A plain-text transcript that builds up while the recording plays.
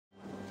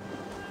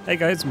Hey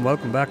guys, and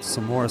welcome back to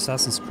some more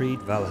Assassin's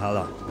Creed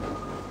Valhalla.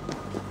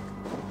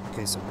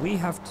 Okay, so we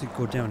have to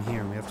go down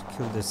here and we have to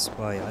kill this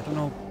spy. I don't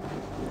know.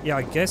 Yeah,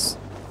 I guess,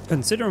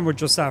 considering we're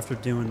just after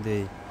doing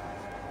the,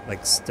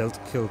 like, stealth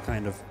kill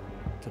kind of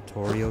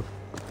tutorial,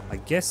 I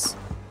guess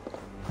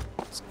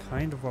it's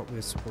kind of what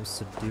we're supposed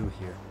to do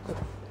here,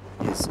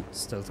 is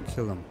stealth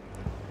kill him.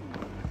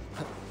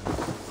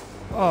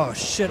 Oh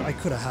shit, I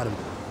could have had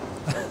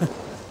him.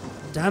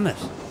 Damn it.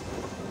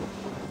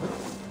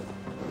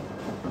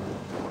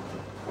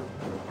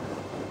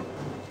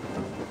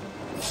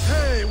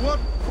 Hey, what?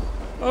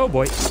 Oh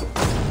boy.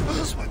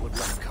 This one would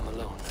not come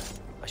alone.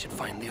 I should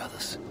find the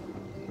others.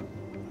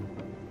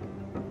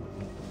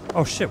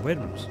 Oh shit, wait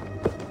a minute.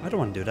 I don't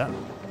want to do that.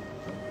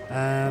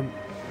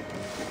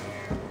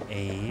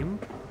 Aim.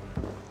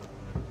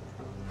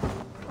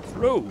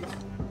 Throw.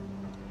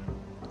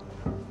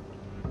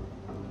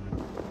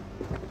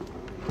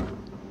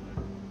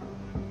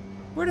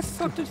 Where the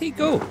fuck did he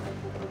go?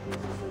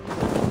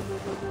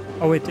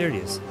 Oh wait, there he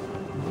is.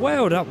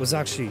 Wow, that was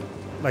actually,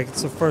 like,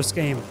 it's the first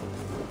game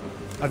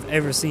I've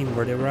ever seen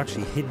where they were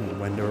actually hidden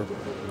when they were,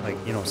 like,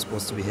 you know,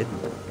 supposed to be hidden.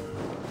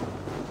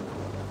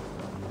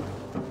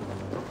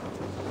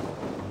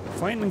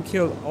 Find and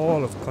kill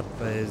all of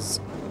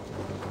Kotve's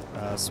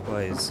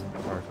spies,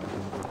 or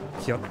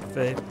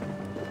Kjotve.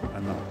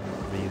 I'm not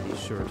really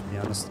sure, to be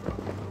honest.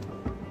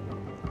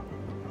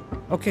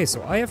 Okay,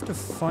 so I have to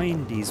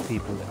find these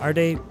people. Are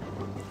they...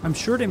 I'm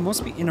sure they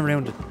must be in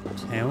around the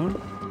town.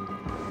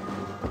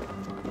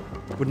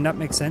 Wouldn't that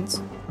make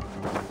sense?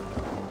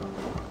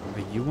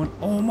 Are you one?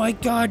 Oh my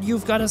god,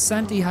 you've got a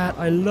Santi hat.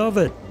 I love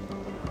it.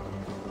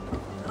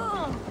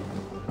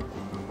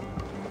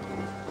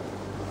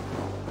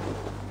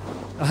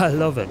 I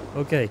love it.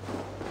 Okay.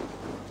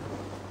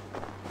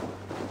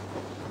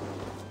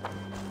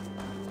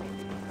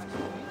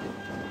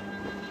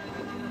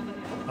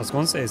 I was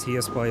going to say, is he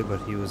a spy,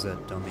 but he was a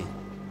dummy.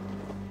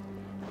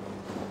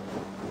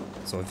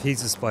 So if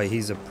he's a spy,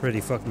 he's a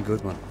pretty fucking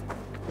good one.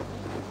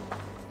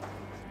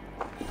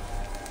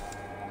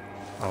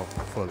 Oh,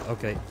 full.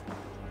 Okay.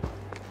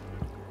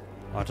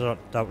 I thought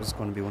that was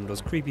going to be one of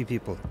those creepy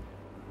people.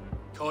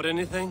 Caught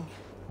anything?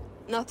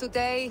 Not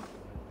today.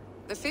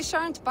 The fish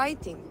aren't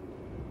biting.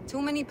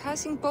 Too many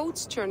passing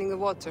boats churning the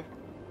water.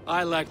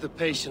 I lack the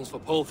patience for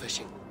pole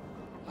fishing.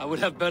 I would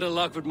have better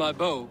luck with my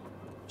bow.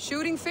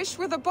 Shooting fish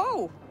with a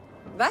bow.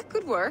 That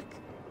could work.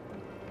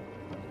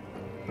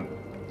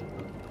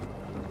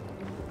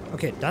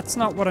 Okay, that's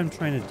not what I'm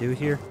trying to do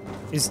here.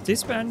 Is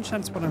this by any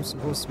chance what I'm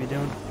supposed to be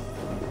doing?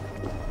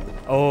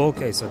 Oh,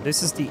 okay, so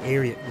this is the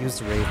area. Use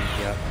the raven,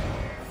 yeah.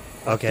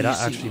 Okay, that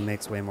actually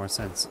makes way more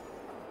sense.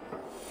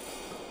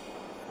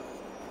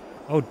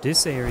 Oh,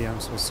 this area I'm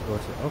supposed to go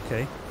to.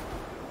 Okay.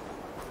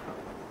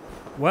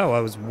 Wow, I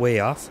was way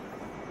off.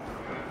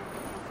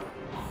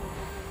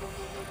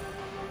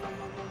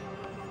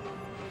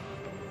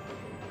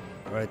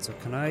 Right, so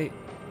can I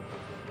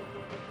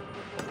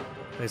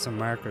place a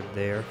marker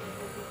there?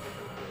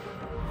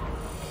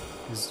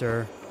 Is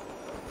there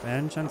by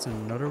any chance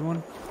another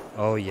one?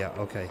 Oh yeah,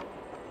 okay.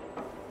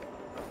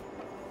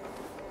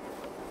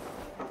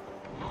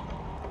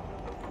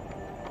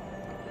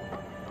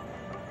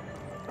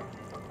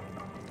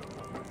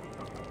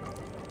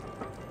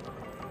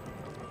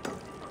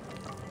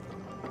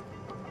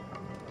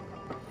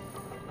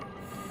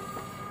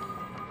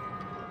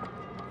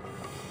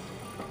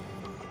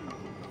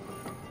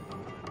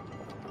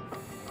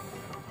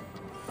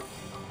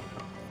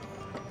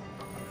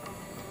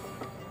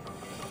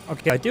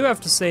 Okay, I do have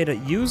to say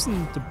that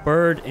using the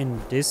bird in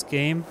this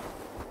game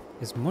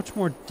is much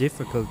more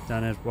difficult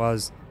than it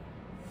was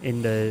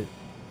in the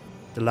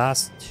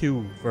last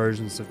two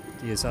versions of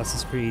the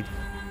Assassin's Creed.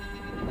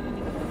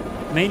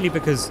 Mainly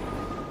because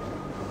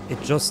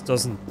it just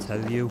doesn't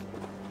tell you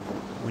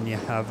when you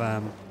have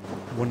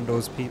one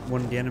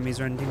of the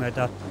enemies or anything like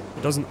that.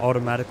 It doesn't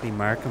automatically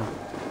mark them.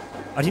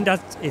 I think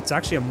that it's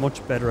actually a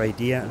much better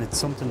idea, and it's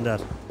something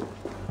that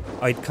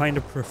I'd kind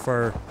of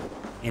prefer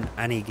in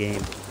any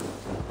game.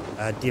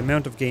 The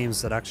amount of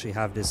games that actually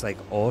have this, like,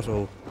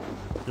 auto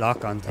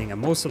lock-on thing,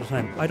 and most of the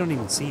time I don't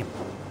even see them.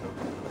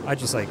 I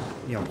just, like,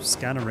 you know,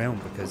 scan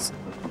around because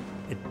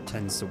it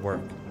tends to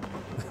work.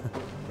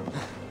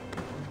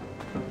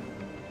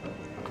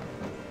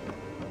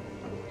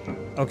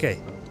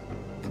 Okay,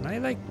 can I,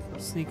 like,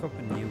 sneak up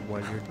on you while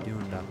you're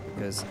doing that?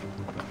 Because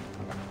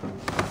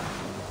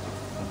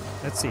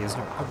let's see, is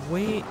there a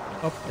way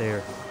up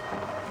there?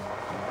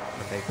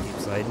 Okay, keep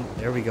sliding.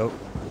 There we go.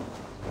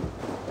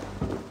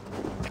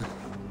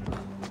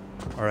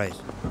 Alright,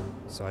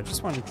 so I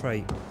just want to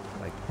try,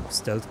 like,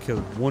 stealth kill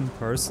one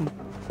person.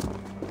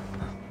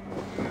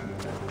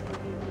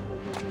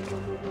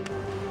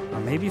 Or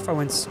maybe if I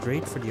went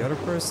straight for the other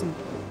person,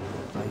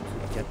 I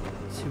could get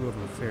two of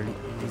them fairly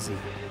easy.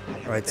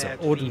 Alright, so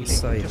Odin's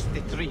side. Just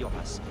the three of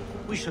us.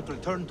 We should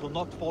return to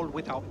Notfall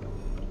without...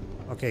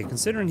 Okay,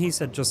 considering he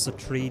said just the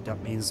three,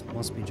 that means it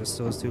must be just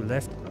those two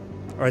left.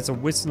 Alright, so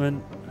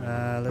whistling,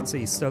 let's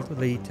see,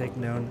 stealthily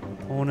taking down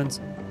opponents.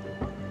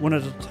 One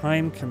at a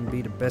time can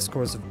be the best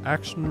course of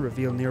action.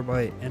 Reveal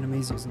nearby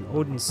enemies using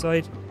Odin's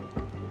sight.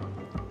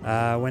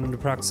 When in the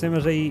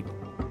proximity,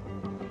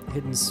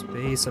 hidden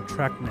space,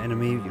 attract an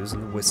enemy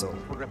using the whistle.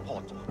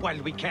 Report while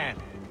we can.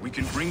 We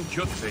can bring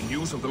Kjotve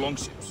news of the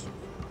longships.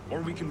 Or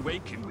we can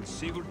wake him with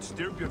Sigurd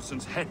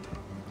Styrbjornsson's head.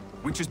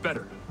 Which is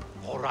better?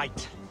 All right.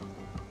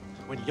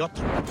 When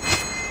Jotun...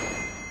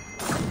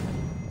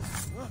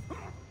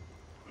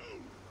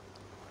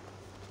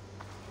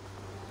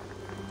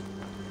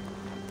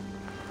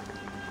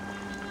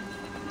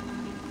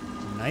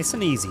 Nice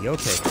and easy,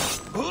 okay.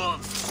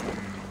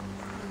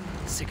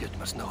 Sigurd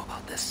must know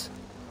about this.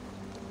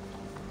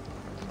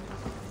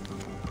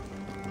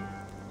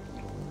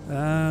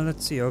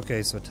 Let's see.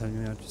 Okay, so tell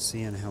me what you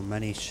see and how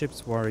many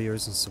ships,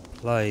 warriors, and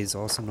supplies.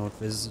 Also note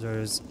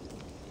visitors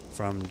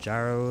from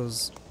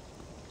Jarrows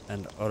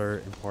and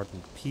other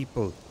important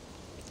people.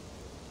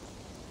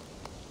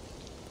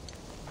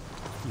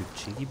 You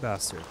cheeky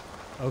bastard.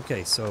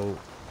 Okay, so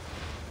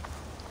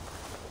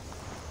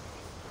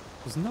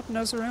there's nothing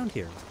else around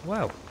here.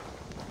 Wow.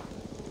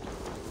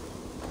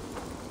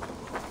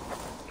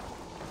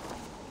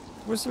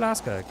 Where's the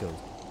last guy I killed?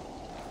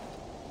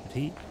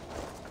 Did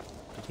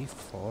he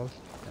fall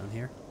down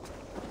here?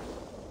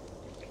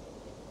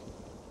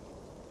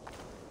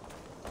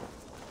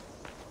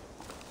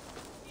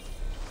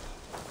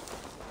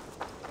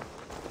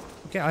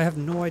 Okay, I have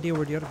no idea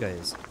where the other guy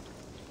is.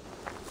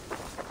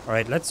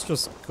 Alright, let's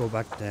just go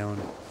back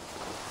down.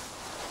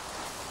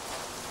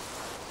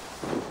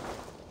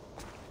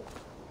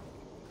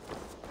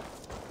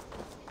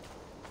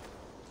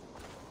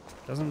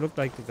 Doesn't look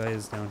like the guy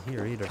is down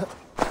here either.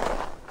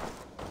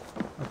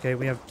 Okay,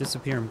 we have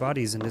disappearing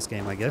bodies in this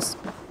game, I guess.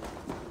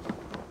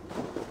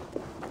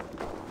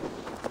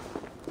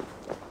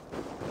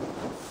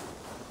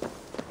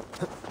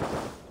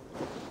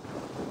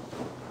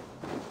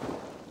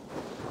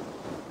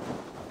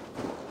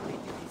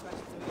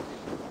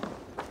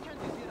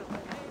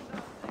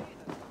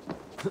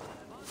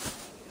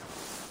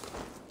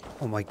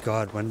 Oh my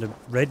god, when the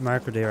red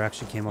marker there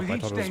actually came up, I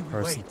thought it was a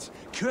person.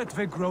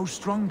 Kjotve grows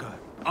stronger.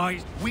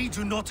 We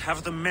do not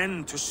have the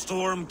men to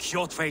storm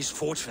Kjotve's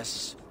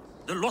fortress.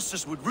 The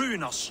losses would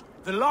ruin us.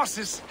 The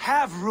losses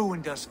have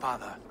ruined us,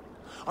 father.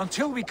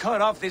 Until we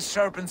cut off this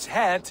serpent's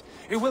head,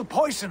 it will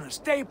poison us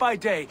day by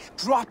day,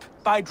 drop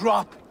by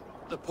drop.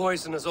 The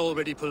poison has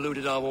already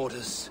polluted our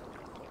waters.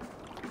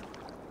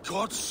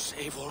 Gods,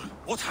 Eivor,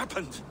 what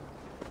happened?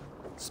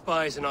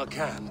 Spies in our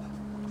camp.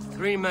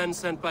 3 men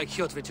sent by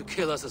Kjotve to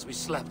kill us as we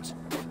slept.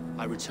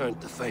 I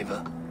returned the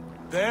favor.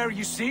 There,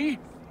 you see?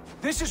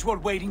 This is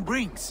what waiting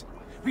brings.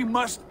 We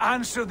must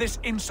answer this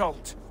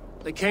insult.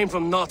 They came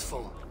from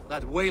Notful,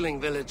 that whaling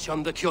village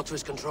under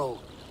Kjotve's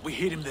control. We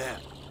hid him there.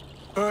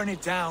 Burn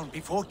it down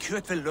before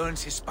Kjotve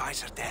learns his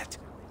spies are dead.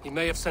 He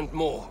may have sent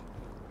more.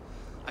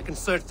 I can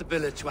search the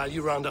village while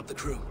you round up the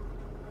crew.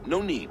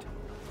 No need.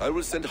 I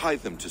will send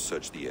Hytham to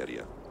search the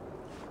area.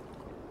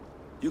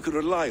 You can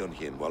rely on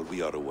him while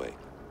we are away.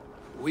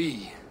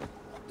 We?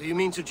 Do you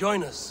mean to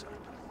join us?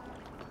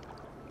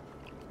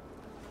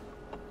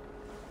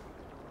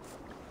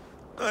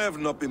 I have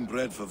not been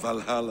bred for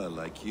Valhalla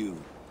like you,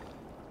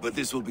 but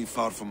this will be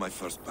far from my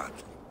first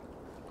battle.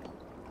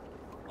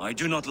 I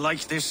do not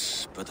like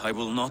this, but I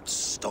will not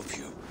stop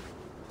you.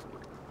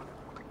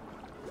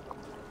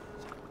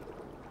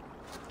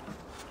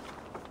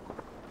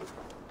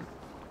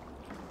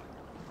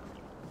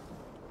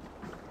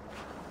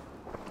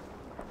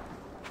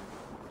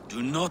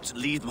 Do not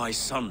lead my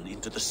son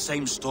into the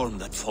same storm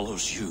that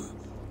follows you.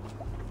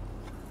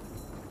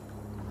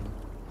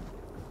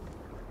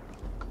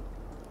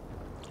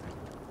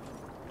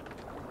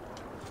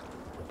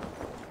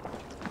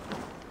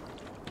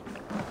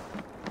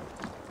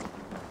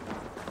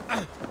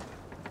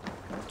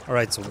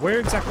 Alright, so where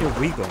exactly are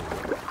we going?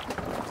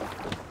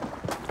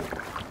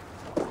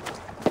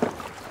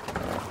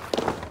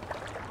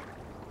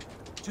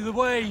 To the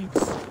waves!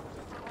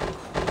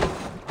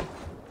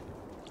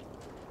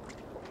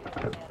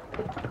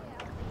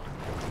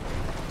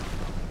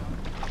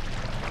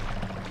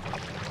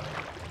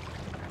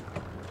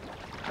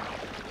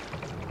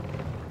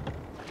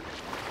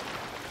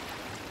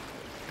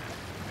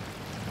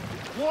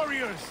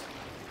 Warriors!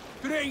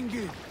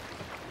 Drengir!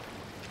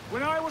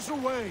 When I was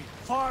away,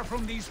 far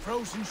from these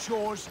frozen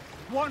shores,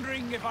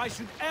 wondering if I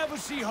should ever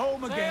see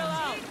home again,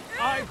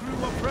 I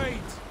grew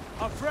afraid.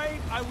 Afraid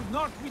I would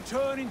not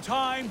return in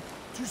time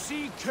to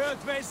see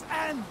Kjotve's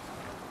end.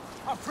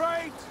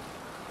 Afraid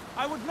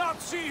I would not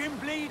see him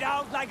bleed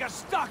out like a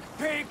stuck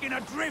pig in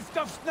a drift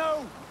of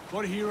snow.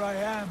 But here I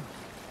am,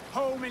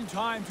 home in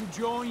time to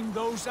join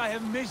those I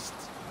have missed,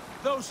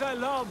 those I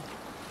love,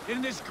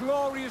 in this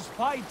glorious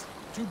fight.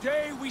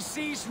 Today we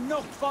seize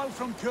Notfall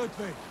from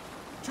Kjotve.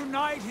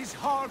 Tonight his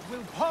heart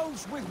will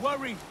pulse with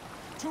worry.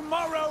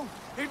 Tomorrow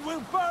it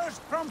will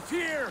burst from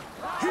fear.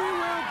 He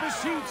will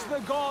beseech the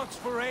gods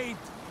for aid,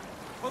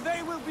 for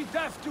they will be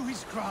deaf to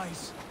his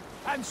cries.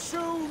 And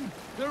soon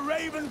the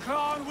Raven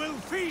clan will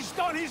feast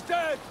on his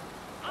dead.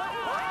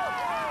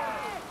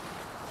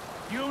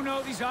 You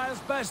know these isles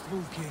best,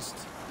 Wolf-Kissed.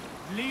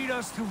 Lead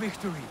us to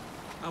victory.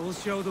 I will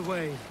show the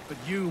way, but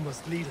you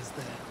must lead us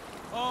there.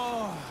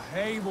 Oh,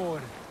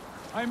 Eivor.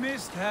 I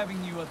missed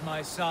having you at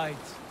my side.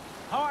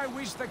 How I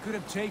wished I could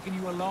have taken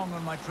you along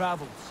on my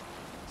travels.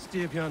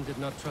 Styrbjorn did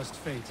not trust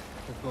fate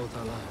with both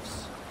our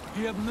lives.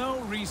 You have no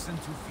reason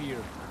to fear.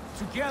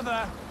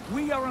 Together,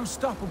 we are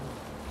unstoppable.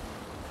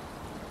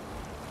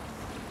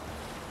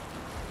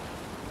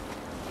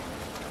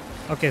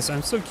 Okay, so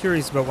I'm still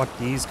curious about what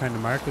these kind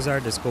of markers are.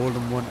 This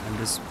golden one and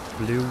this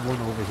blue one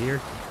over here.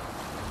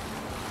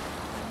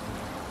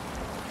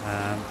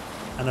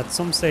 And at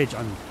some stage,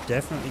 I'm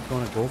definitely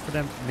going to go for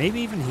them. Maybe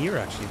even here,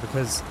 actually,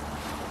 because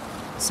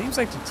it seems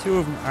like the two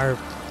of them are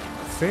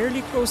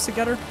fairly close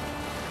together.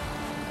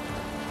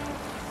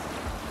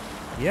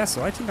 Yeah,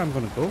 so I think I'm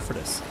going to go for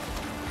this.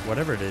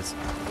 Whatever it is.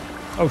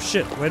 Oh,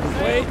 shit. Wait,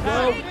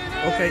 whoa.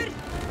 Okay.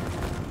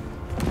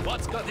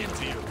 What's got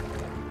into you?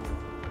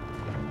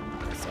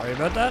 Sorry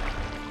about that.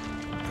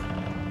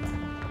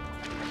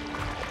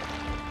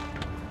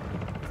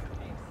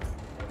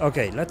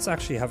 Okay, let's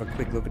actually have a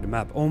quick look at the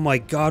map. Oh my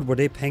god, were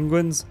they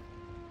penguins?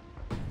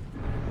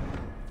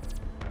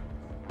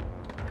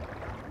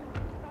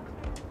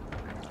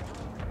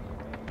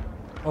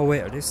 Oh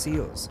wait, are they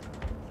seals?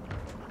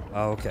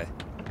 Oh, okay.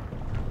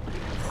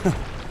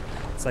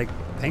 It's like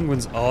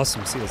penguins,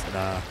 awesome, seals.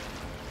 Nah.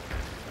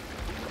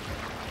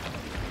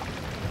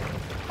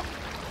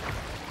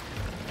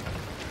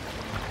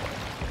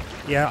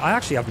 Yeah, I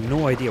actually have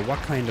no idea what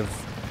kind of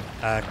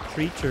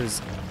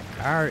creatures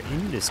are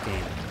in this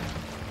game.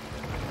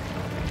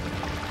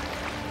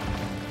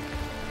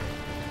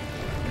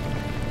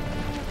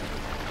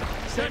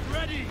 Set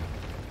ready.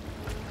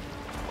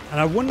 And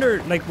I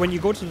wonder, like, when you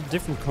go to the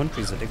different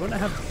countries, are they going to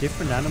have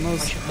different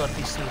animals? I should not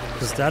be seen in this.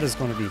 Because that is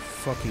going to be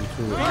fucking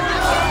cool.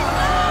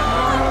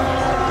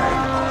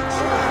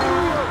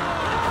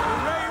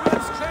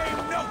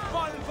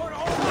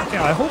 Okay,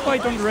 I hope I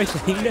done the right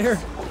thing there.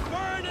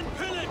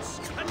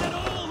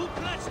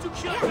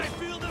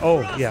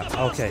 Oh, yeah,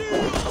 okay.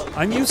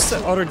 I'm used to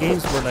other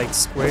games where, like,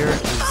 square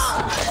is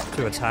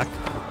to attack.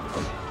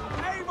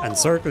 And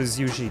circle is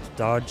usually to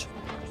dodge.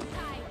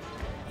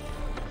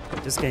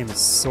 This game is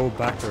so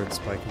backwards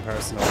by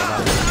comparison to all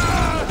that.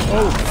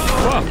 Oh,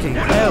 fucking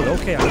hell.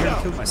 Okay, I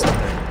nearly killed myself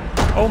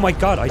there. Oh my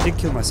god, I did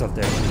kill myself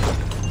there.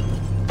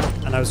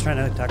 And I was trying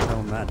to attack my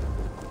own man.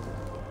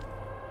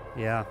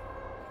 Yeah.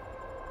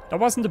 That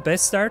wasn't the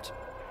best start.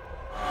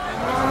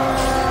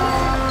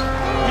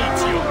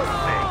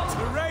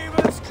 The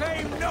ravens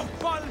claim no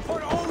fun for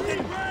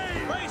Odin.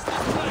 Raise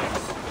this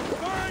place!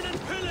 Burn and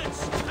pillage!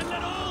 And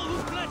let all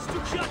who pledge to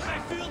Kjotve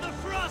feel the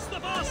frost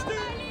of our steel!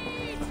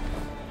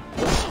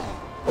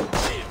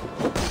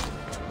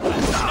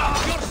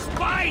 Your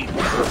spine!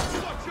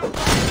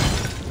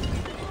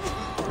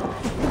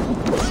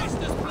 Raise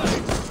this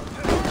place!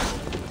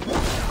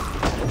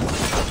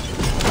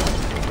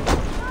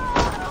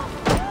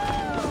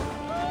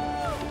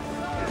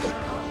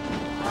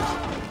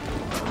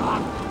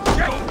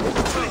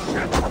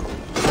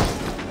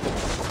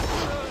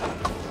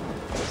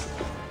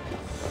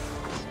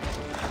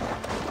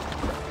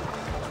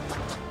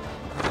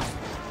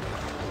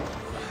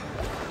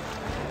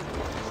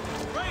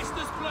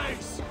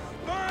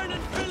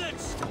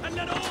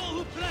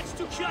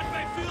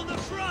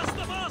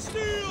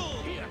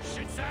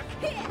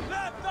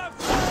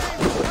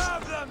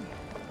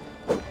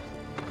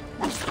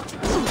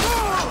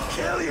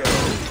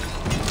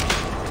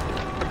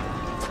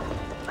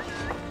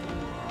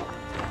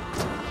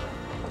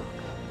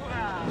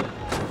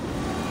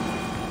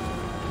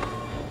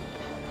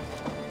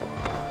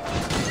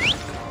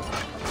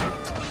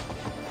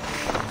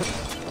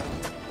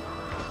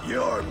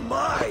 You're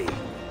mine!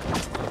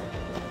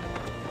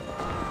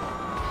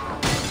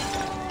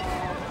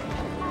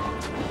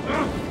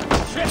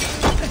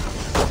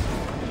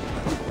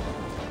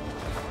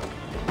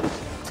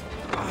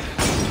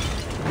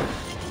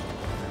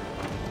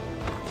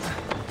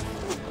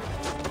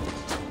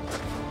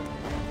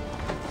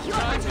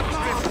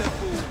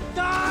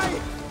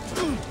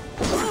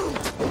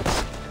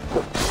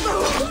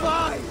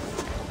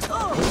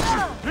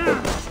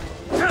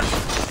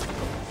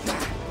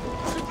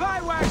 Supply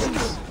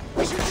wagons!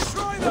 We should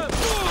destroy them!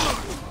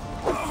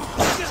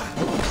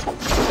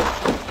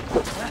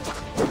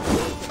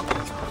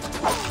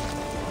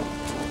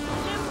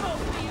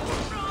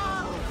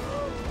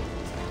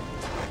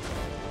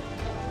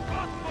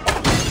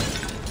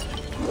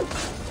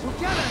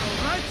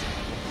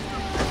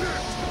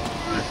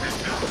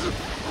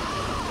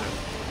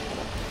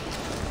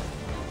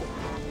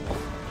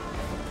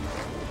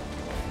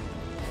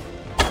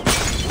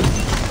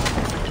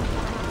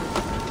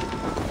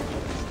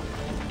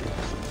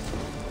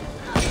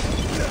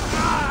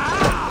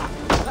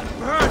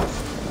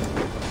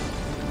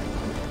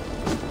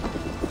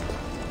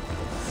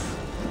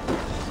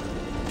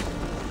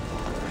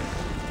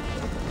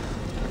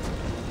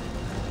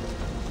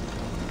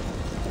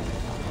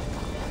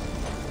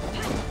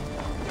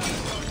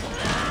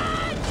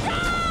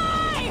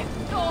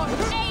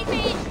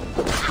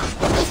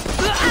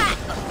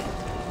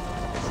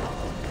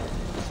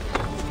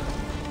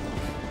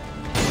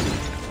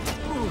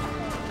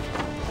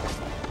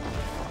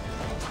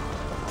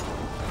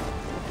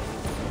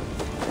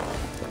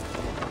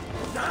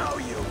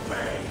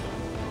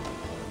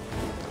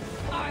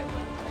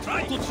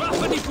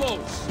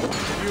 close.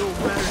 You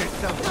merit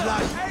the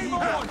blood.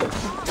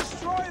 Eivor!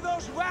 Destroy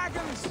those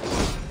wagons!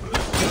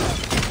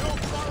 No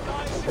fun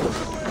lies in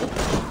ruin!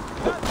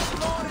 Let the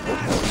Lord and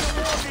ask a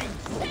warning!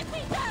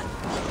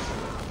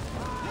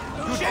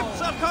 Ships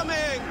are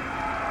coming!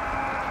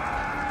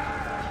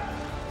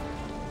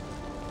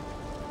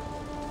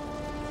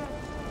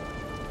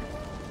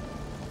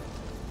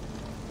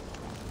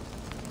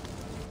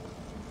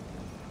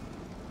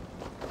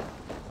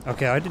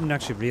 Okay, I didn't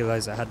actually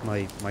realize I had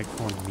my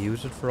microphone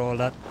muted for all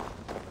that.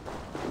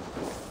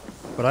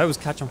 But I was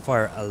catching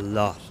fire a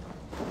lot.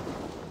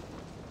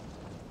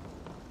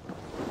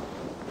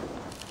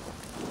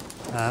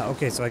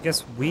 Okay, so I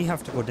guess we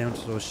have to go down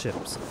to those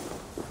ships.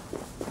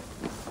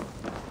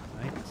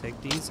 Right, take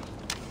these.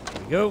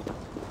 There we go.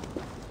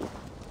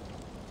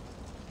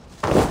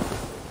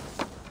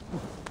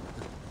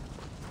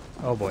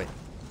 Oh boy.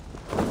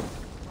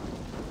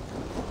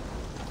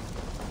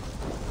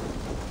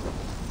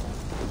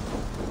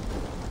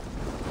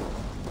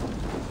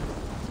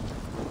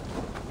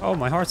 Oh,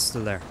 my heart's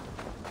still there.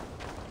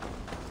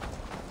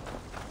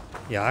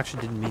 Yeah, I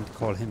actually didn't mean to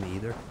call him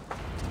either.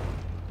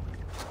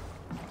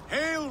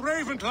 Hail,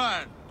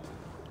 Ravenclan!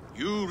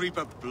 You reap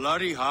a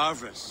bloody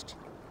harvest.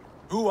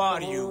 Who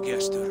are you,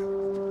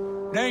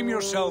 Gester? Name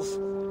yourself.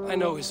 I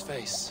know his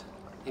face.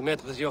 He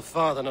met with your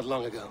father not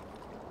long ago.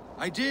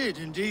 I did,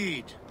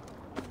 indeed.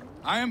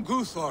 I am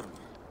Guthorm,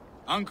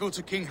 uncle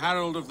to King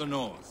Harold of the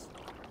North.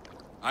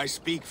 I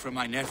speak for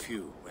my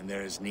nephew when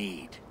there is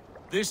need.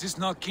 This is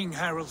not King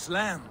Harold's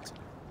land.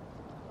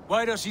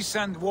 Why does he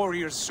send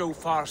warriors so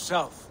far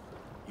south?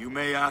 You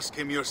may ask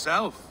him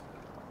yourself,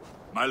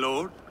 my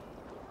lord.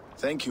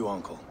 Thank you,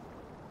 uncle.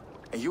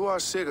 And you are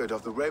Sigurd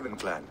of the Raven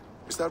clan,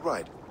 is that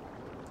right?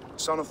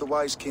 Son of the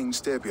wise King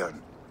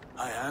Styrbjorn.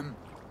 I am.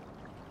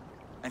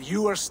 And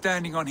you are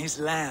standing on his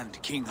land,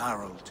 King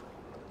Harold.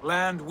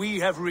 Land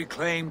we have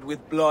reclaimed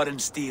with blood and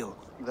steel.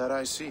 That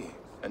I see,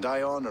 and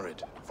I honor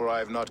it, for I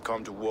have not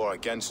come to war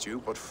against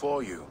you, but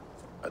for you,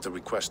 at the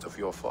request of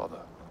your father.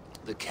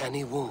 The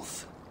canny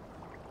wolf.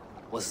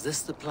 Was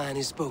this the plan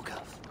he spoke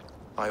of?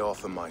 I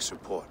offer my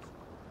support.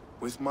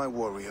 With my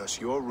warriors,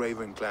 your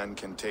Raven clan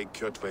can take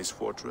Kjotve's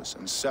fortress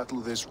and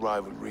settle this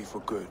rivalry for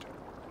good.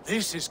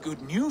 This is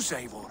good news,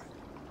 Eivor.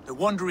 The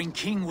Wandering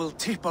King will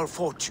tip our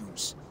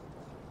fortunes.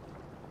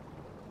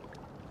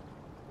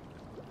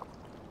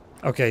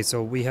 Okay,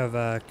 so we have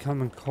a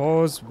common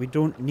cause. We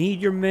don't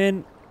need your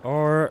men,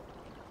 or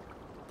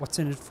what's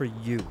in it for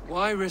you?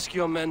 Why risk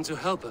your men to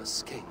help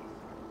us, King?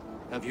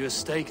 Have you a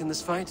stake in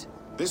this fight?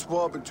 This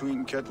war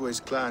between Kjotve's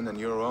clan and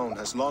your own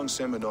has long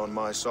simmered on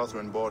my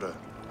southern border.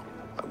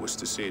 I wish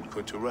to see it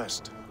put to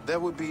rest. There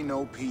will be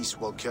no peace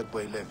while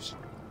Kjotve lives.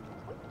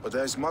 But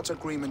there is much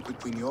agreement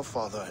between your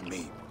father and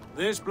me.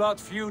 This blood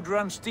feud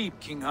runs deep,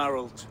 King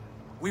Harold.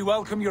 We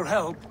welcome your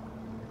help,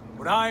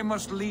 but I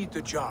must lead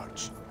the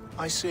charge.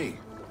 I see.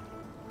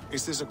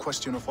 Is this a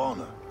question of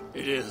honor?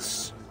 It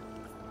is.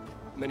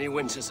 Many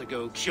winters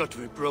ago,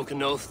 Kjotve broke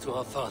an oath to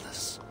our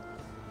fathers.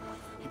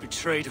 He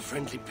betrayed a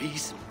friendly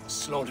peace and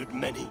slaughtered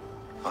many.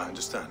 I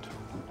understand.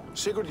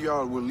 Sigurd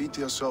Jarl will lead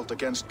the assault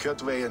against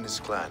Kjotve and his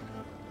clan.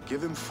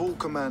 Give him full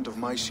command of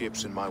my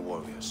ships and my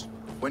warriors.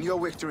 When your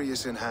victory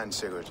is in hand,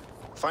 Sigurd,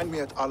 find me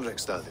at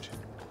Alrekstadir,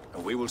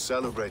 and we will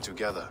celebrate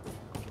together.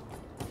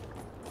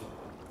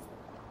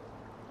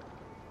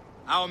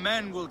 Our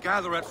men will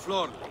gather at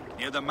Florli,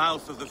 near the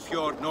mouth of the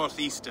fjord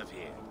northeast of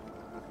here.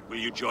 Will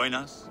you join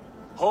us?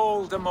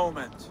 Hold a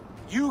moment.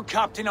 You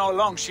captain our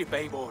longship,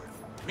 Eivor.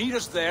 Meet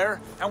us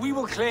there, and we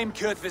will claim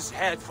Kjotve's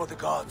head for the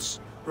gods.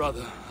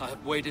 Brother, I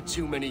have waited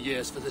too many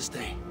years for this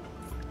day.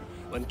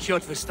 When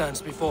Kjotve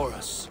stands before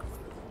us,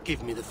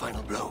 give me the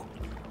final blow.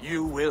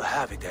 You will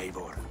have it,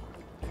 Eivor.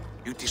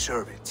 You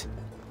deserve it.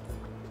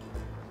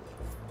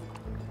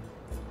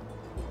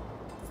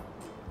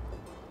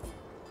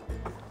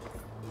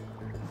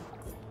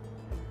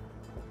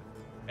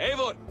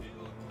 Eivor,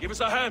 give us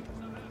a hand.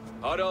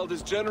 Harald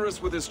is generous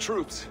with his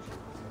troops.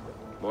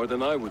 More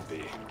than I would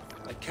be.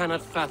 I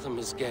cannot fathom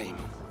his game.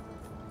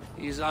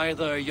 He is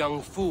either a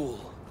young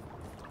fool,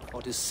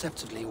 or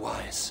deceptively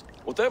wise.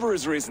 Whatever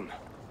his reason,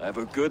 I have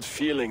a good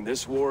feeling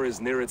this war is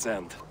near its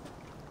end.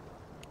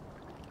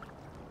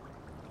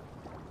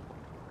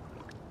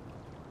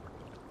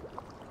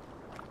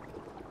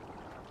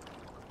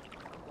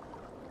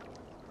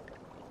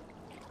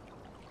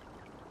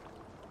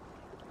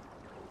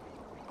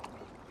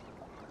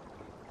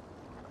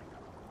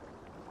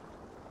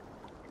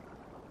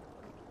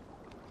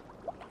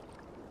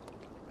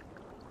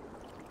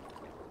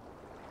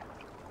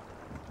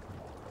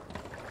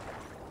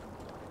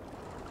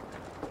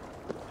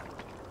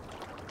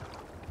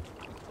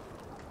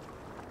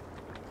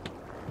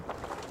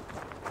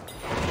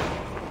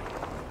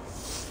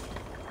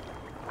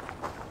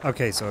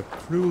 Okay, so a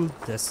cruel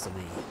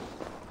destiny.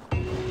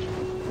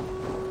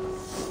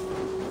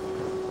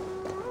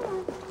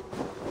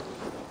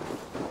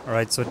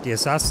 Alright, so the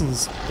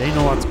assassins, they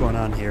know what's going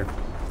on here.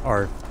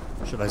 Or,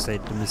 should I say,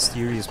 the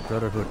mysterious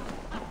brotherhood.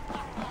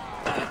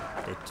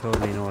 They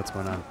totally know what's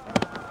going on.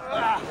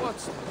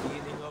 What's the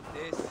meaning of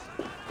this?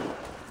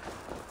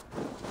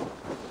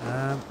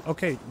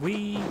 Okay,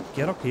 we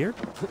get up here.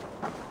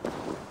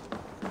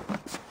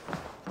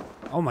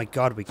 Oh my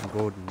god, we can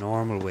go the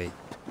normal way.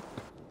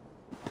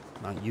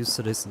 Not used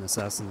to this in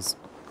Assassins.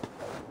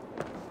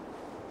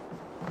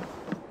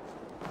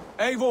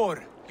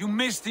 Eivor, you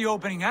missed the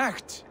opening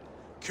act.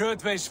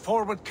 Kjotve's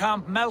forward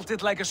camp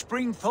melted like a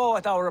spring thaw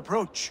at our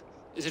approach.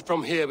 Is it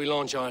from here we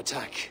launch our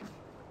attack?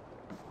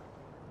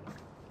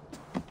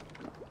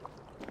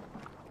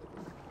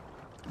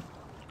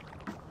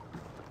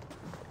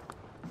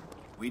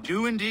 We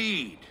do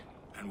indeed,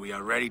 and we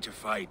are ready to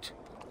fight.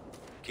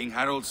 King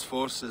Harold's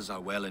forces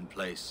are well in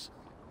place.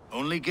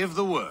 Only give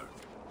the word.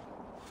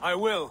 I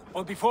will,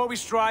 but before we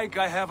strike,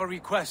 I have a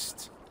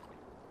request.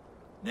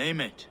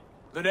 Name it.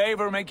 That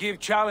Eivor may give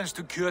challenge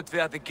to Kjotve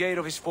at the gate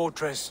of his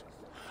fortress.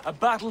 A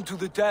battle to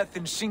the death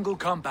in single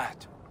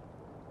combat.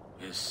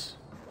 Is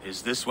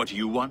this what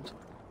you want?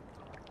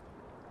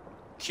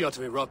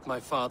 Kjotve robbed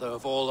my father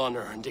of all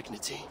honor and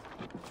dignity.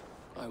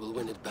 I will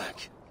win it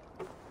back.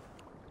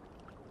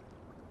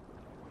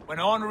 When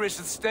honor is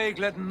at stake,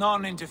 let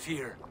none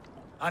interfere.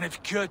 And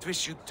if Kjotve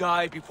should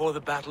die before the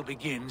battle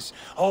begins,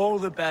 all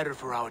the better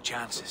for our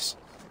chances.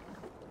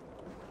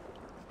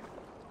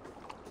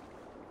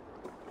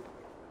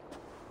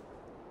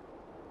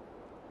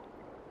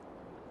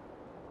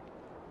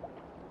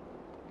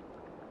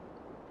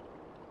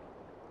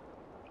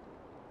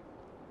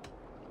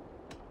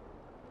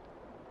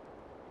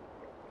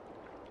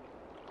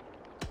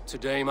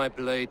 Today my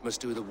blade must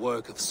do the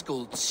work of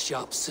Skuld's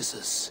sharp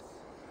scissors,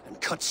 and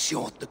cut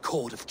short the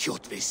cord of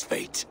Kjotve's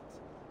fate.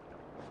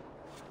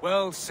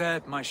 Well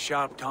said, my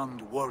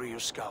sharp-tongued warrior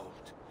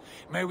Skald.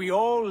 May we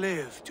all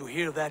live to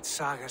hear that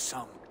saga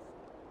sung.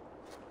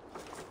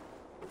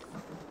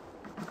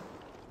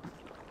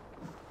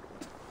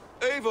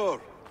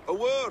 Eivor, a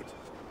word!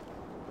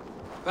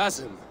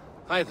 Basim,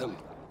 Hytham.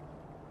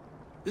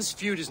 This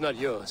feud is not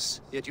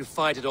yours, yet you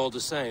fight it all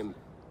the same.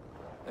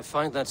 I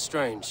find that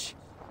strange.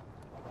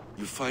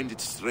 You find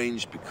it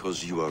strange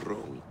because you are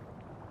wrong.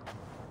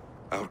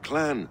 Our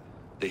clan,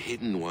 the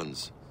Hidden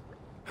Ones,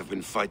 have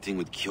been fighting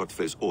with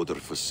Kjotve's order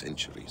for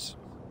centuries.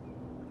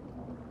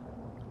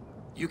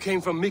 You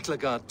came from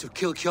Miklagard to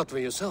kill Kjotve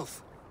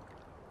yourself?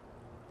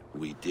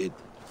 We did.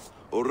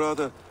 Or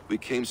rather, we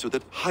came so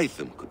that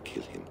Hytham could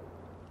kill him.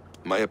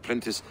 My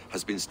apprentice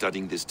has been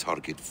studying this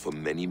target for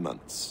many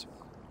months.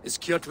 Is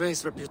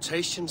Kjotve's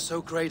reputation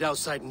so great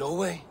outside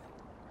Norway?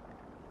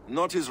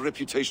 Not his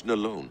reputation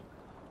alone,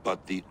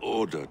 but the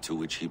order to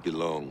which he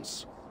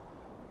belongs.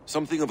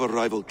 Something of a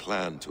rival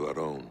clan to our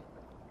own.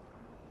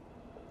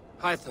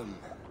 Hytham,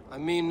 I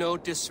mean no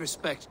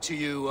disrespect to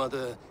you or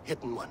the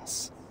Hidden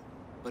Ones,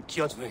 but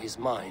Kjotve is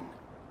mine.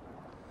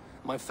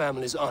 My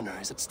family's honor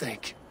is at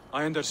stake.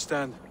 I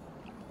understand.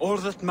 All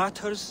that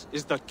matters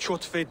is that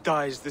Kjotve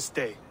dies this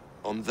day.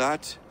 On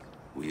that,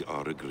 we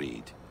are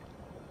agreed.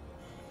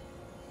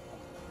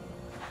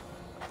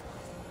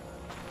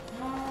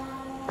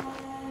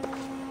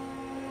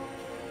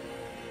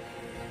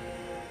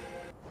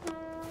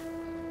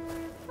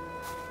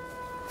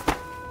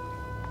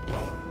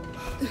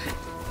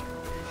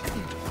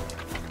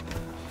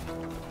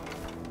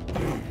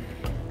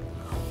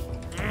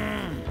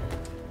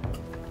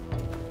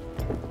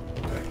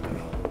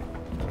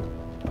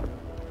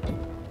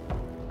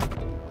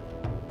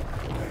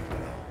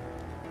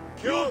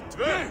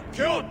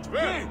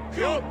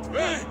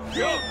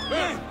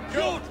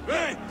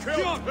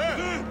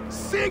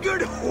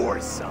 Sigurd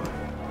Whoreson!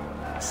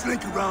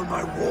 Slink around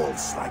my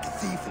walls like a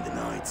thief in the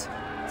night.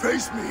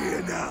 Face me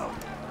here now.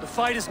 The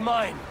fight is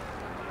mine,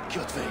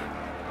 Kjotve.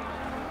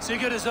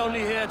 Sigurd is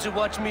only here to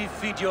watch me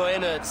feed your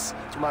innards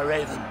to my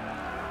raven.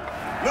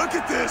 Look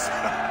at this!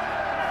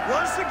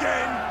 Once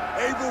again,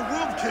 Eivor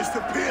Wolfkist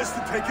appears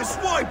to take a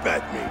swipe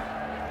at me.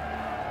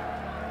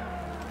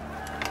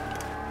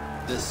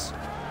 This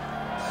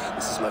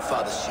is my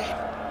father's shape.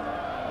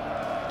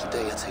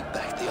 Today I take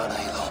back the honor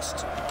he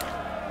lost.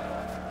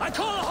 I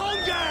call a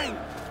home gang!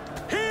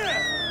 Here!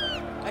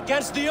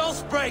 Against the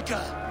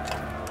Oathbreaker!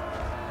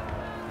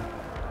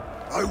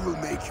 I will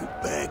make you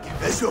beg,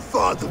 as your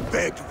father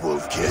begged,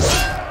 Wolfkist.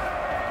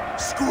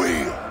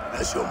 Squeal,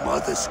 as your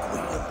mother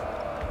squealed.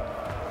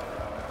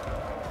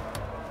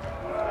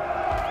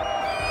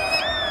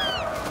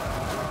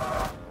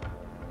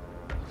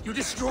 You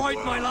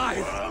destroyed my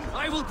life!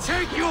 I will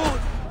take yours!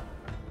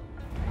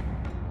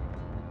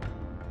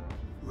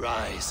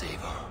 Rise,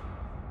 Eivor.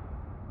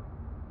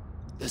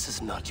 This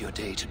is not your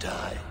day to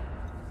die.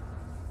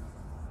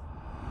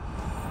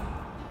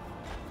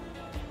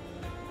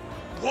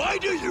 Why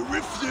do you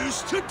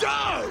refuse to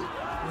die?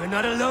 We're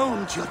not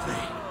alone,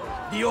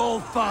 Kjotve. The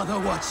All-Father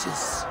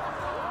watches.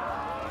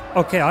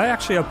 Okay, I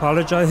actually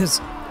apologize.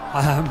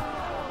 I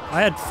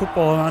had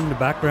football on in the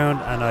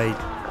background and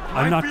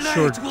I'm not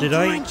sure. Did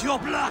I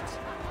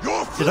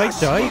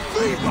die?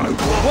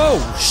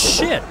 Whoa,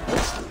 shit!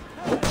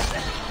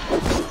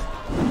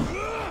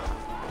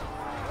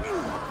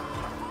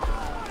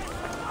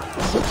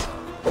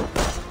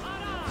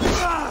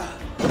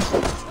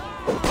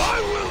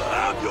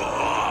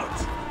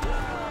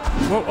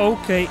 Whoa,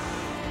 okay.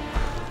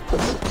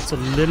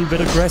 Just a little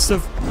bit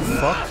aggressive.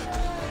 Fuck.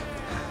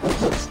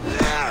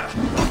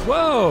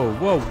 Whoa,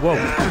 whoa, whoa,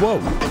 whoa,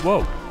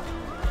 whoa.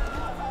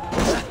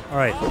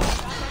 Alright.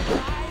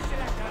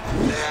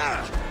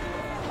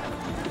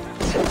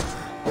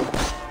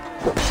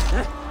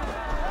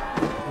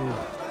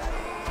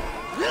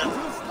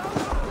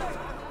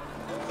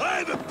 I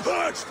have a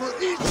perch for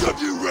each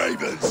of you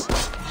ravens.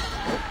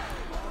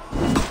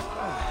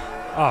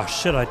 Oh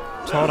shit, I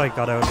thought I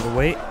got out of the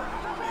way.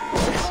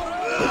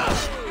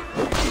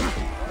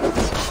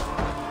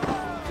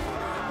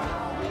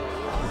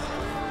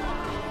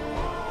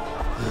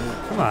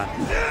 Come on.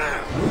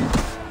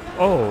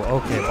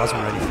 Oh, okay,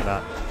 wasn't ready for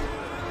that.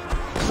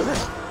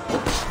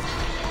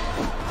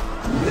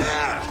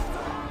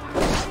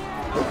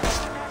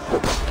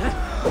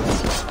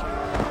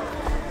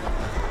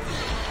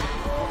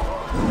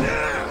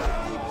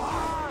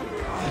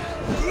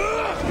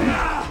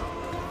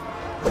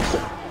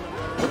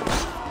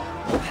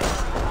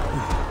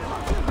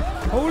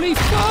 Holy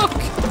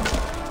fuck!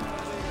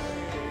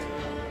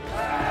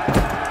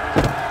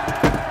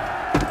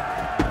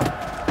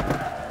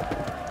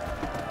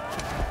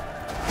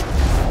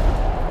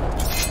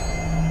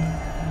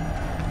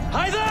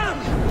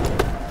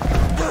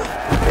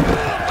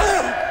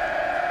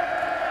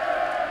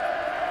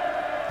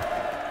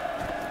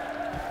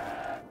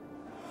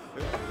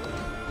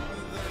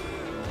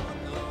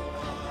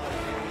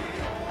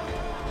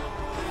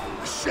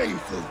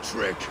 Shameful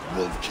trick,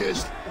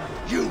 wolf-kissed.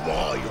 You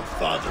are your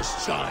father's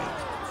child.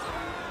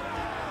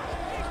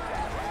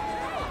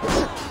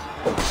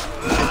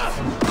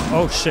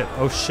 Oh shit,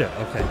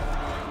 okay.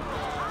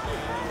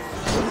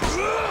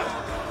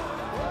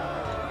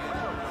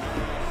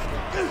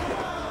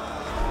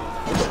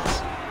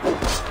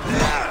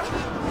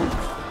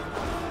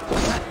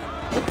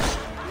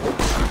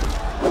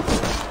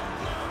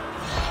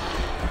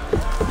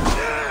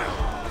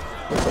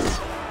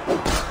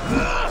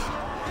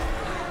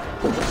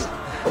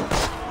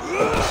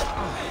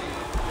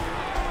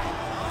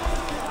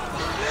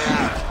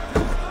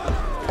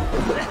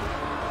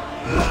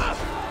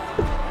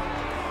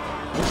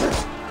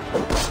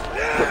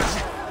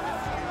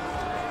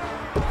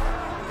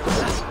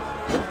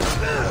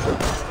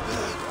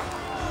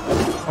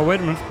 Oh, wait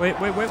a minute. Wait.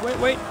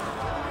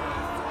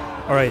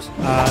 Alright,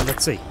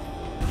 let's see.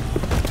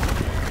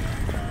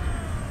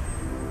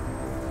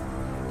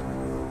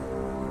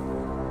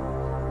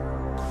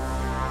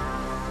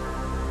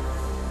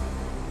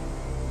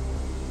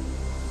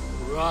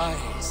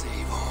 Rise,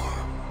 Eivor.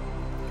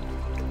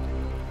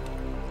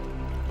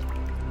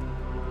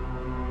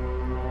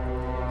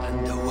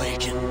 And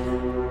awaken.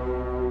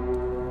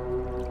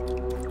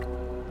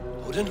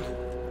 Odin?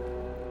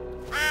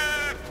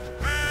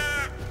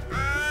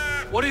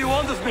 What do you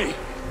want of me?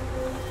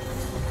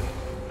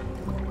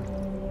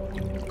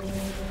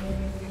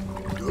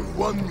 You have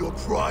won your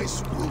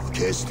prize,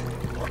 wolf-kissed.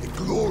 The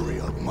glory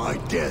of my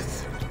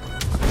death.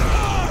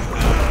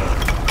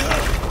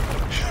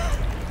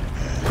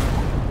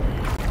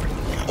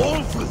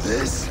 All for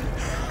this?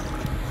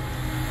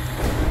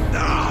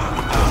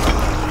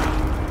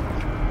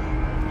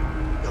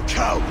 Your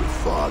coward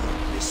father,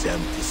 this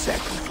empty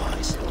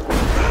sacrifice.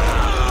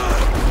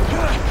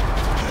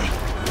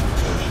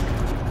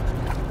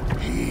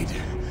 Heed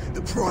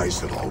the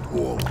price of our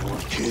war,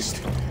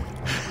 wolf-kissed.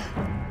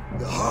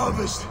 The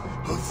harvest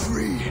of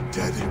 3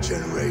 dead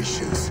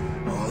generations.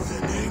 All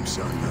their names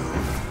are known.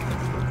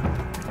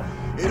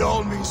 It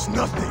all means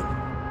nothing.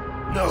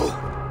 No.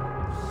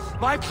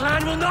 My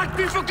plan will not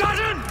be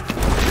forgotten!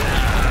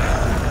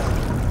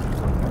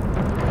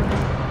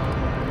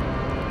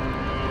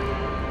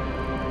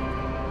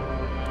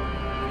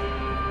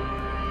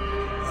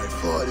 I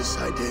fought as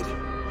I did,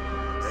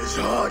 as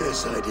hard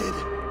as I did,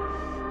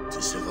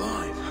 to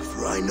survive,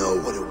 for I know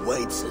what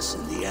awaits us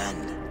in the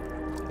end.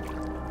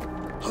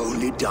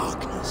 Only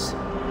darkness.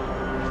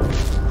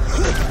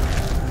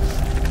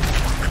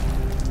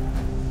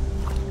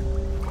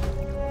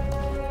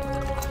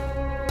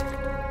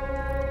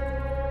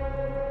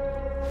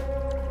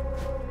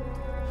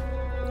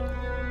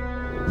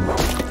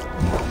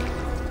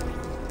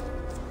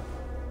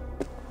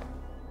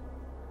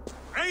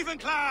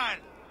 Clan!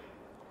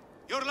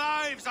 Your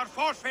lives are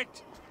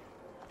forfeit.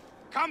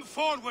 Come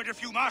forward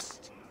if you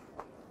must.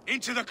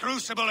 Into the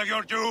crucible of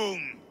your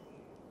doom.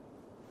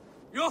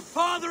 Your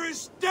father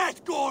is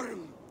dead,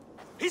 Gorm!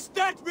 His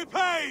debt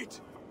repaid!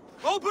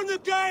 Open the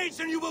gates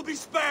and you will be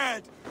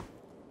spared!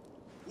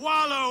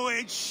 Wallow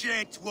in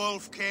shit,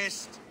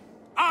 wolf-kissed.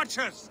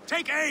 Archers,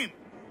 take aim!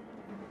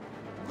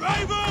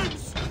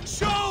 Ravens!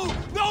 Show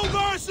no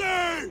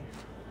mercy!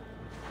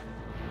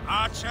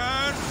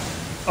 Archers!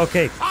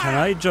 Okay, can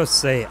I just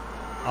say,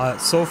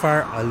 so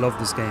far I love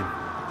this game.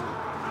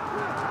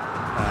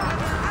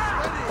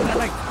 I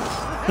like.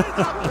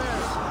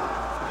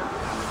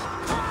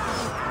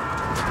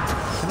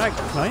 Can I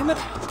climb it?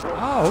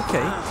 Oh,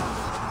 okay.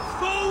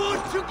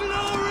 Forward to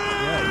glory!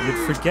 Yeah,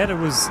 you'd forget it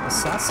was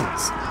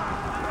assassins.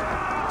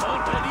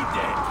 Already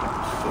dead.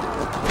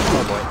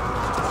 Oh boy.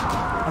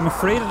 I'm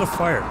afraid of the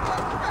fire.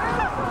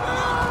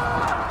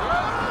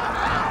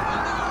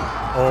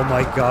 Oh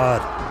my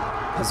god.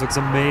 This looks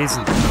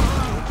amazing.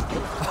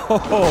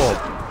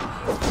 Oh.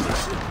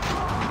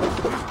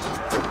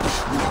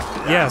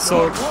 Yeah,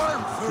 so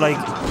like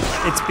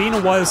it's been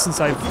a while since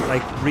I've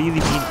like really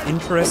been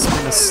interested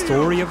in the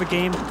story of a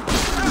game.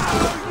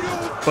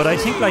 But I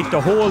think like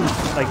the whole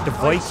like the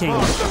Viking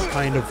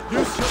kind of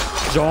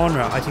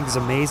genre I think is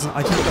amazing.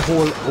 I think the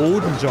whole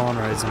Odin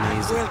genre is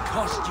amazing.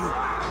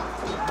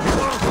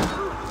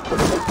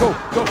 Go,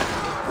 go.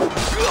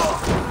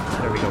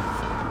 There we go.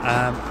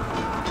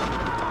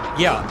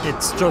 Yeah,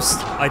 it's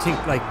just I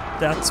think like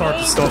that sort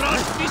of stuff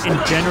in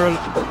general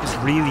is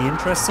really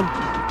interesting.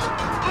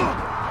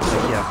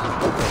 Like, yeah,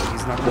 okay,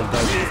 he's not going to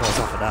die when he falls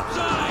off of that.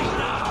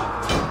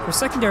 For a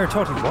second there I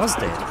thought he was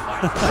dead.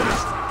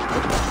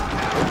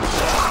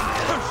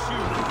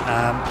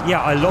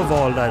 Yeah, I love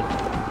all that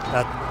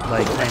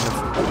like kind of,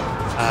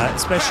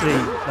 especially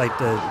like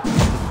the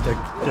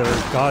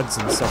gods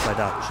and stuff like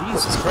that.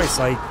 Jesus Christ,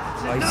 I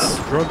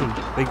struggled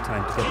big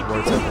time to get the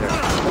words out there.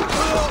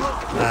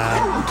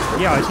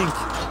 Yeah, I think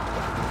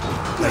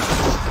like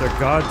their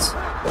gods,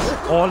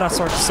 all that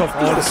sort of stuff,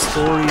 all the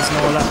stories and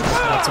all that,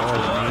 that's all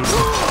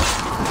amazing.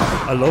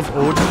 I love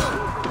Odin.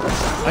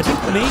 I think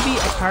maybe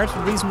a part of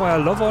the reason why I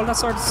love all that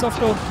sort of stuff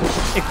though,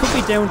 it could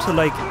be down to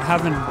like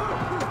having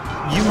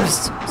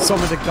used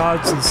some of the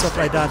gods and stuff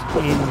like that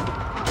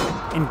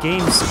in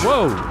games,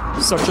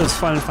 such as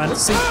Final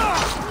Fantasy.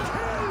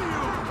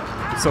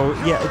 So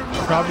yeah, it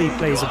probably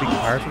plays a big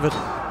part of it.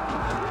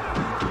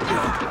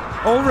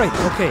 Oh right,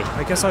 okay,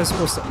 I guess I was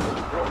supposed to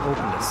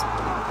open this.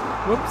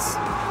 Whoops.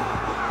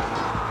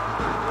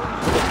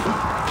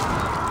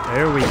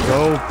 There we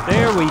go,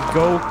 there we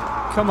go.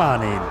 Come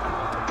on in.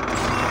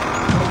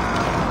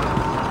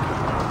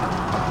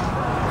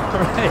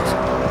 Alright.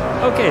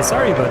 Okay,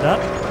 sorry about that.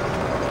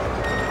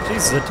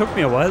 Jesus, it took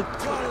me a while.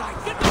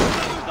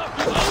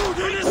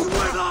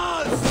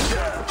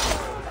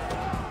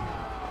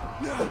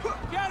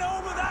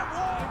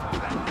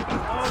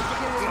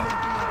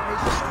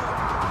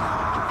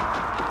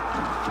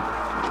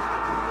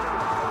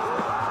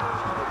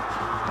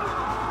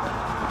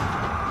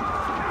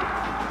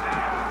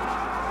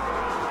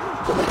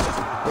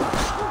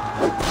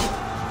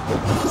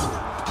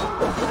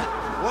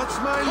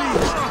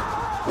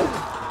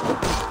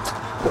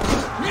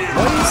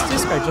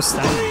 Just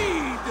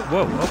standing.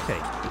 Whoa, okay.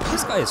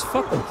 This guy is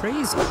fucking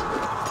crazy.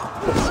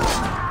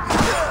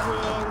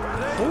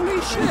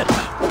 Holy shit.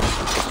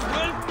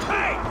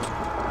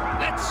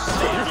 Let's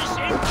see this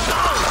in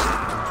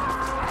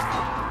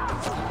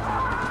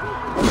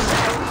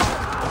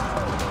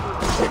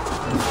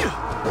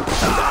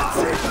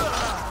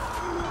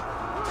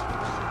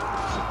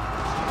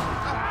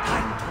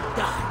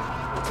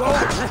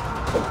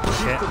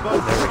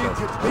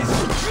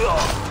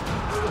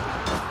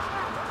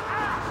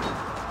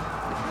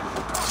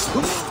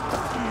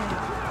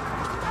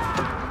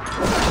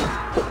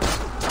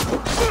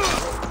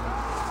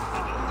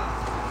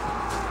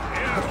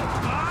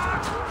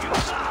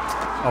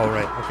Oh,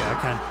 right. Okay, I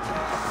can't.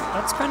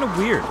 That's kind of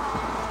weird.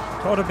 I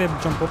thought I'd be able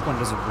to jump up when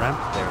there's a ramp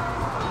there.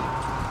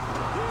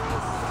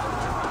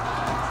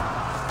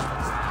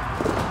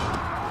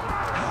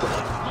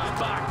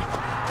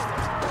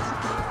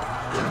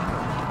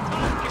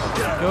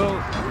 Go.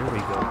 Here we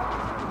go.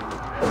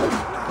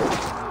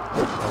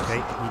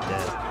 Okay, he's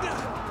dead.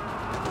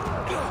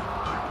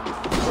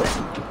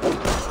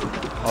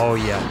 Oh,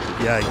 yeah.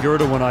 Yeah, you're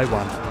the one I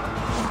want.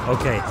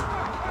 Okay.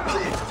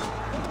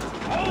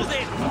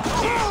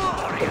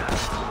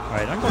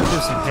 Alright, I'm going to do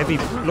some heavy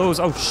blows.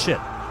 Oh shit.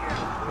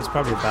 That's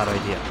probably a bad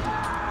idea.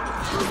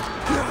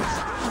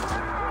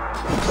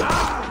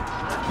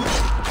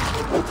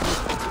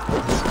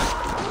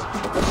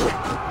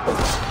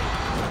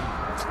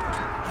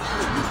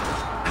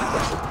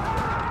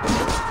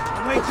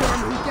 Wait on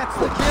who gets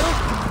the kill.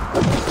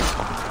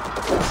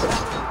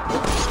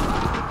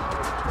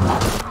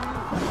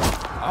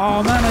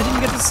 Oh man, I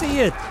didn't get to see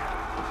it.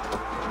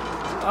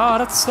 Oh,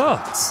 that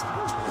sucks.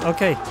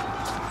 Okay.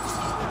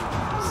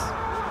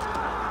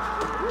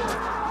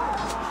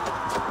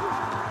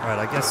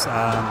 Alright, I guess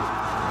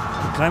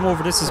climb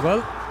over this as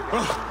well.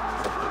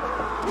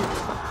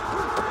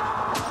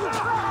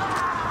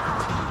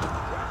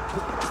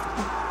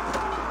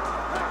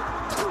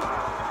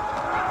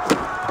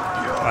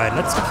 Alright,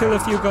 let's kill a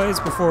few guys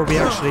before we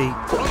actually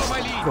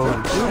go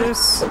and do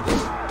this.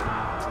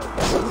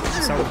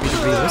 That would be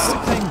the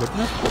realistic thing, wouldn't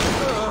it?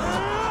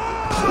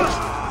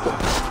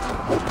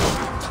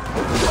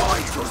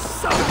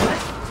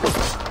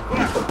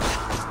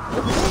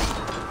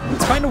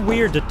 It's kind of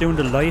weird that doing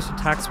the light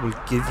attacks will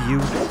give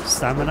you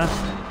stamina.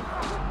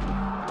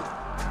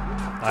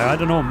 I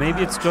don't know,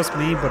 maybe it's just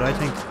me, but I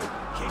think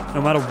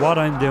no matter what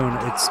I'm doing,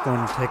 it's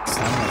going to take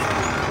stamina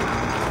from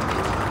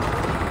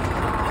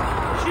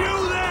me.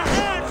 Hew their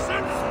heads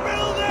and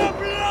spill their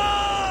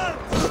blood!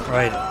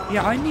 Right,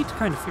 yeah, I need to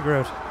kind of figure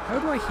out, how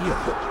do I heal?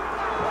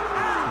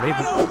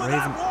 Raven.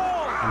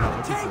 I'm not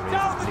looking for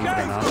Raven, believe it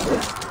or not.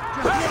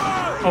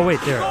 Oh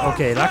wait, there,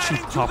 okay, it actually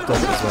popped up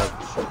as well.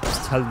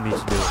 It's telling me to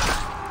do it.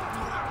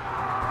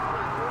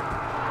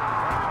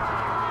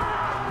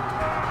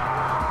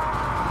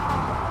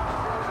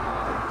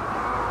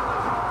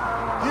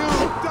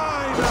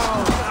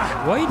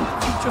 why did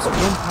you just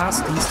run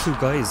past these two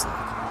guys?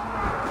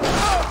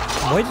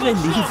 Why did they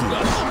leave you?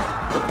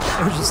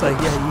 They were just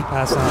like, yeah, you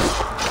pass on.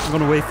 I'm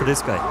gonna wait for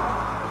this guy.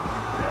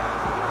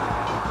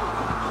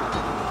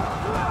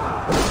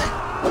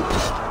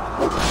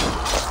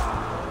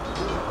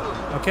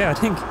 Okay, I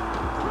think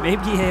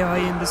maybe the AI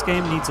in this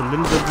game needs a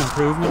little bit of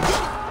improvement.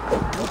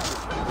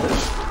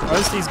 Or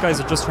else these guys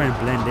are just trying to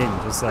blend in,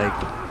 just like,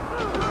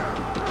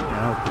 you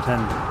know,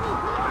 pretend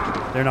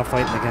they're not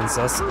fighting against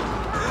us.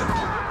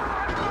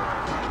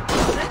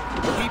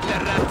 Keep the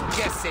rat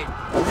guessing.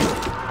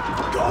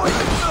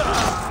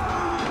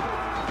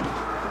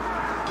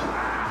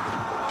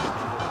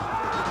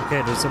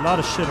 Okay, there's a lot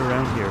of shit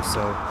around here,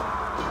 so...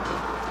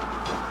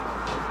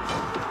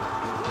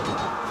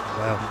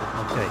 Wow,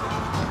 okay.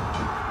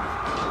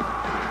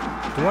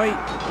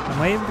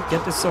 Am I able to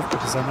get this stuff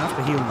because I'm gonna have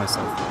to heal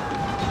myself?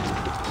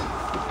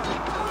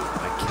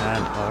 I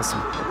can,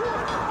 awesome.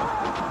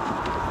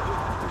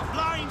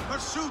 Blind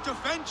pursuit of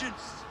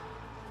vengeance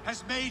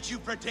has made you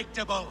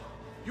predictable.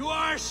 You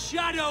are a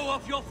shadow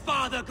of your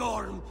father,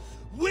 Gorm.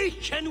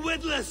 Weak and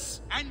witless.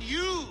 And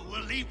you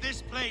will leave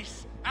this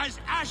place as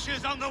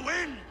ashes on the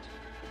wind.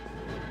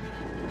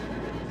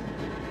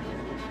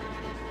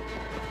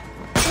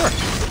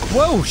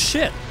 Whoa,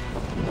 shit!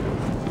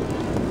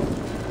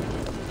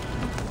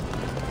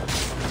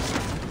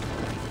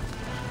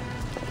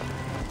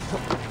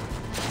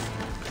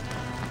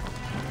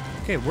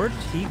 Okay, where did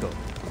he go?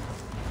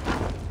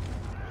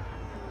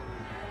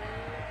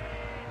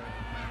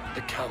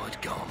 The coward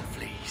Gorm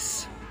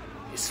flees.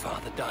 His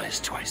father dies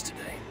twice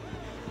today.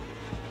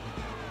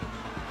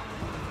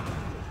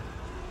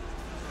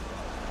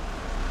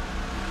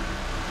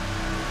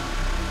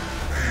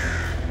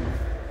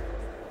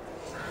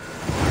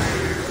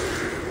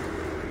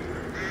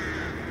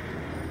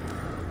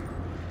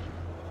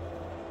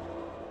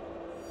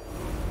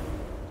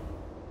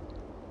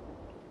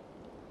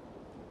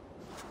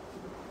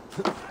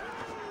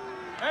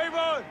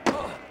 Eivor!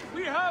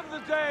 We have the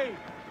day!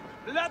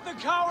 Let the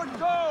coward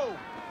go!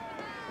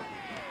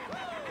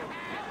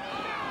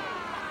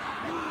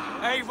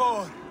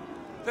 Eivor,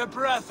 the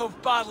breath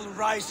of battle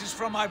rises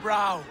from my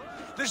brow.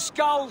 The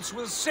scouts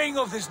will sing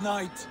of this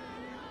night.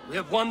 We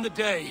have won the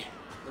day,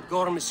 but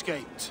Gorm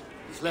escaped.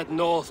 He's led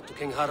north to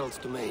King Harald's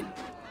domain.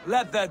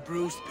 Let that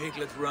bruised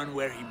piglet run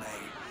where he may.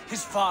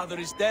 His father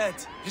is dead.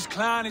 His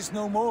clan is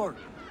no more.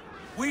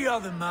 We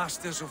are the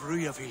masters of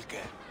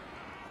Ryafylke.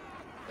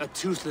 A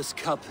toothless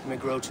cub may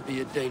grow to be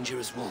a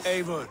dangerous wolf.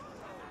 Eivor,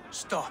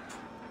 stop.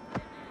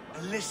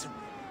 And listen.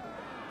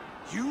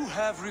 You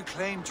have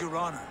reclaimed your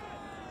honor.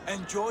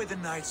 Enjoy the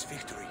night's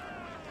victory.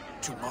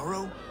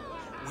 Tomorrow,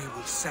 we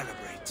will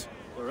celebrate.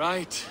 We're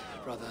right,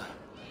 brother.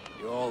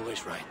 You're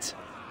always right.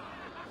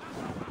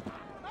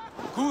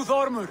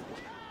 Guthormur,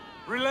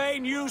 relay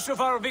news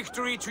of our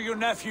victory to your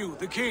nephew,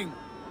 the king.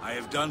 I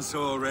have done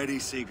so already,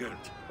 Sigurd.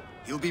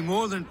 He'll be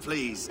more than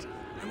pleased,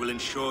 and will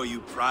ensure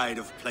you pride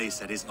of place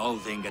at his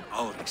Althing at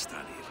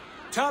Alrekstadir.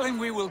 Tell him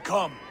we will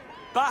come,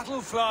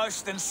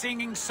 battle-flushed and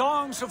singing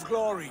songs of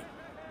glory.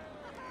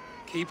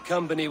 Keep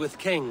company with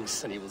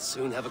kings, and you will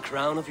soon have a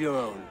crown of your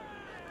own.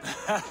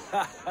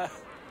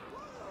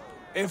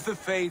 If the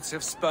fates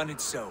have spun it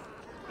so,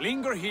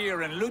 linger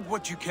here and loot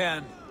what you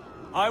can.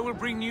 I will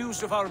bring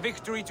news of our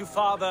victory to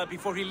father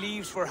before he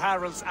leaves for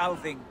Harald's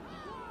Althing.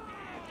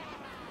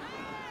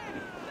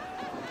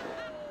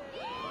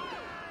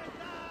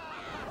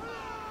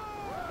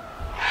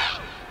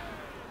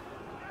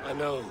 I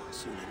know,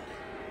 Sunan.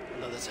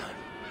 Another time.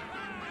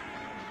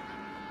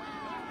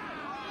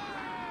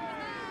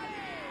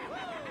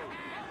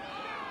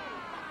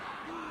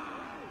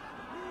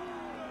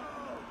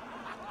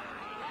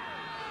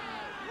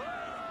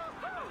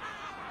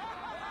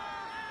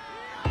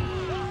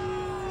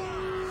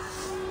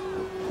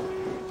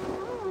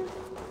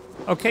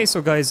 Okay,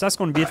 so guys, that's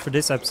going to be it for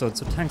this episode,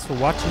 so thanks for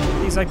watching.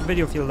 Please like the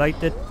video if you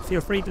liked it,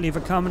 feel free to leave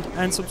a comment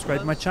and subscribe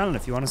to my channel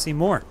if you want to see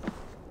more.